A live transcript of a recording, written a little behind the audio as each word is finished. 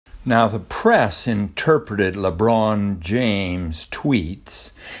Now, the press interpreted LeBron James'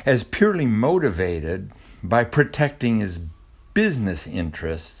 tweets as purely motivated by protecting his business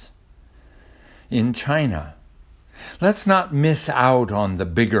interests in China. Let's not miss out on the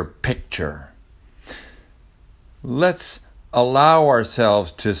bigger picture. Let's allow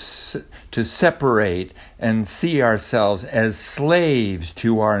ourselves to separate and see ourselves as slaves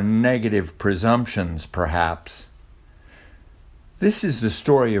to our negative presumptions, perhaps. This is the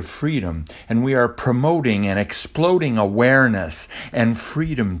story of freedom, and we are promoting and exploding awareness and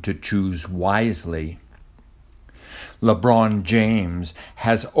freedom to choose wisely. LeBron James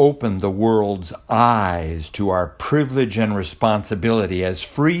has opened the world's eyes to our privilege and responsibility as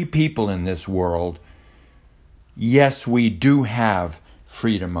free people in this world. Yes, we do have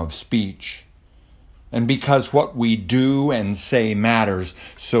freedom of speech. And because what we do and say matters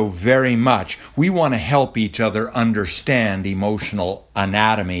so very much, we want to help each other understand emotional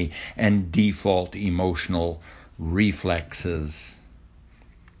anatomy and default emotional reflexes.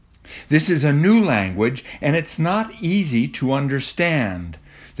 This is a new language, and it's not easy to understand.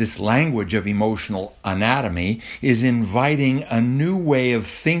 This language of emotional anatomy is inviting a new way of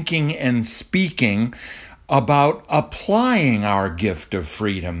thinking and speaking about applying our gift of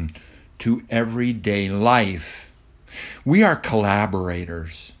freedom to everyday life. We are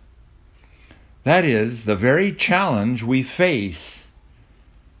collaborators. That is the very challenge we face,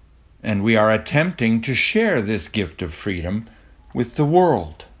 and we are attempting to share this gift of freedom with the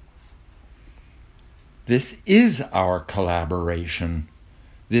world. This is our collaboration.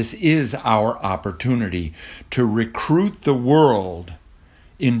 This is our opportunity to recruit the world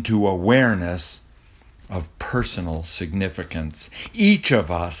into awareness of personal significance. Each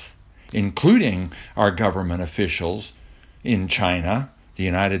of us, including our government officials in China, the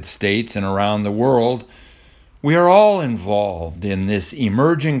United States, and around the world, we are all involved in this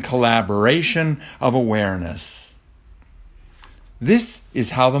emerging collaboration of awareness. This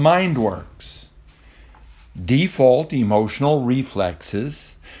is how the mind works. Default emotional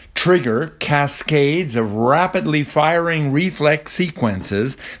reflexes trigger cascades of rapidly firing reflex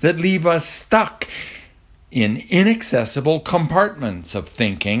sequences that leave us stuck in inaccessible compartments of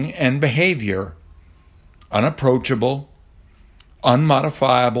thinking and behavior. Unapproachable,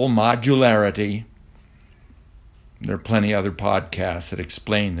 unmodifiable modularity. There are plenty of other podcasts that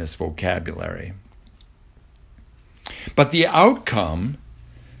explain this vocabulary. But the outcome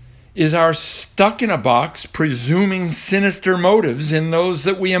is our stuck-in-a-box presuming sinister motives in those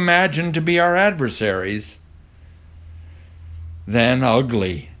that we imagine to be our adversaries. Then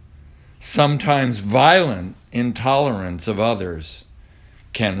ugly, sometimes violent intolerance of others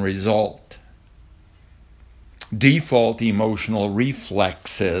can result. Default emotional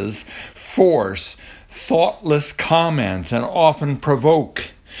reflexes force thoughtless comments and often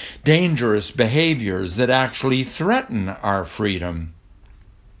provoke dangerous behaviors that actually threaten our freedom.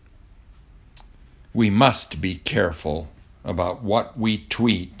 We must be careful about what we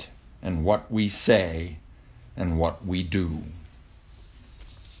tweet and what we say and what we do.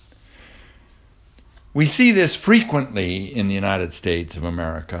 We see this frequently in the United States of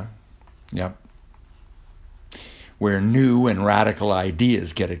America, where new and radical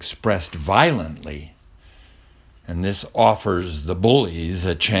ideas get expressed violently. And this offers the bullies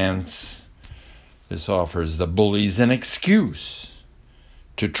a chance. This offers the bullies an excuse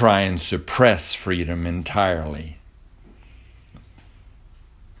to try and suppress freedom entirely.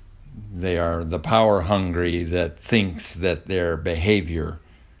 They are the power hungry that thinks that their behavior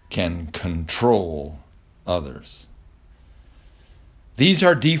can control others. These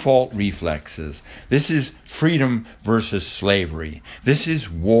are default reflexes. This is freedom versus slavery. This is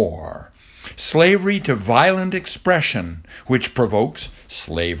war. Slavery to violent expression, which provokes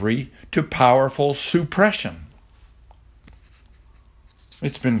slavery to powerful suppression.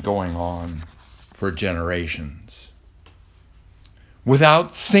 It's been going on for generations.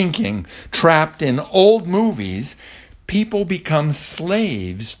 Without thinking, trapped in old movies, people become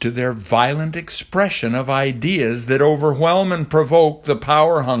slaves to their violent expression of ideas that overwhelm and provoke the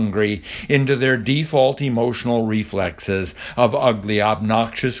power-hungry into their default emotional reflexes of ugly,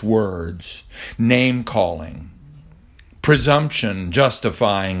 obnoxious words, name-calling, presumption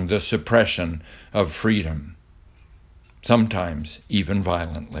justifying the suppression of freedom, sometimes even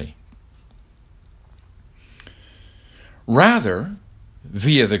violently. Rather,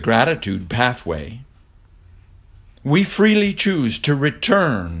 via the gratitude pathway, we freely choose to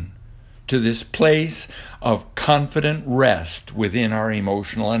return to this place of confident rest within our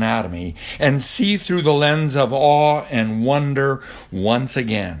emotional anatomy and see through the lens of awe and wonder once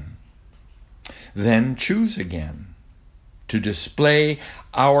again. Then choose again to display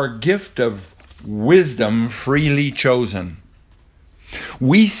our gift of wisdom freely chosen.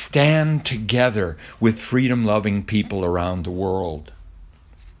 We stand together with freedom-loving people around the world.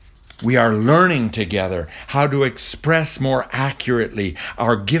 We are learning together how to express more accurately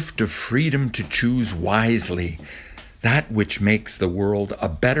our gift of freedom to choose wisely, that which makes the world a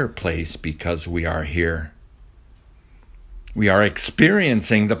better place because we are here. We are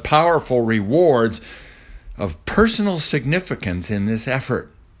experiencing the powerful rewards of personal significance in this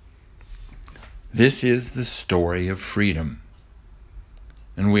effort. This is the story of freedom.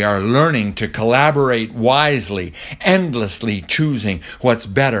 And we are learning to collaborate wisely, endlessly choosing what's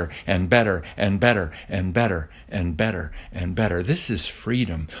better and better and better and better and better and better. This is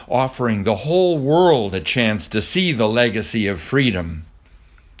freedom, offering the whole world a chance to see the legacy of freedom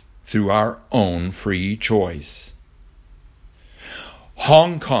through our own free choice.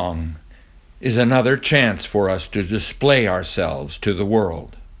 Hong Kong is another chance for us to display ourselves to the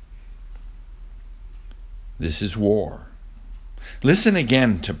world. This is war. Listen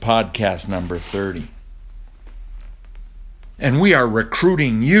again to podcast number 30. And we are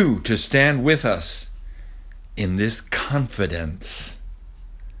recruiting you to stand with us in this confidence.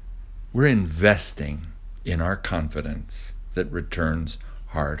 We're investing in our confidence that returns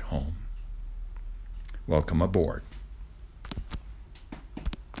hard home. Welcome aboard.